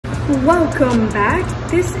Welcome back.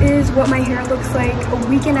 This is what my hair looks like a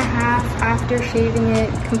week and a half after shaving it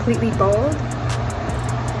completely bald.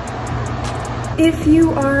 If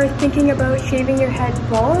you are thinking about shaving your head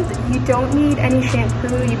bald, you don't need any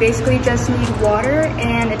shampoo. You basically just need water,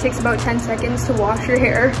 and it takes about 10 seconds to wash your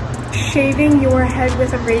hair. Shaving your head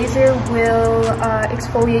with a razor will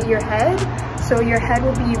exfoliate your head, so your head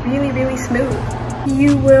will be really smooth.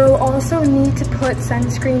 You will also need to put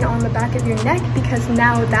sunscreen on the back of your neck because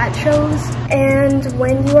now that shows. And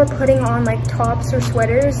when you are putting on like tops or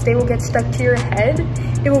sweaters, they will get stuck to your head.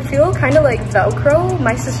 It will feel kind of like Velcro.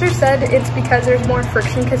 My sister said it's because there's more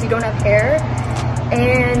friction because you don't have hair.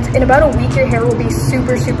 And in about a week, your hair will be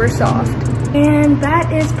super soft. And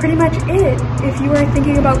that is pretty much it. If you are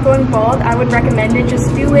thinking about going bald, I would recommend it.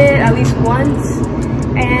 Just do it at least once.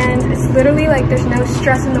 And it's literally like there's no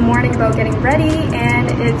stress in the morning about getting ready,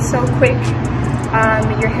 and it's so quick.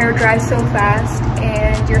 Your hair dries so fast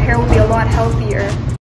and your hair will be a lot healthier.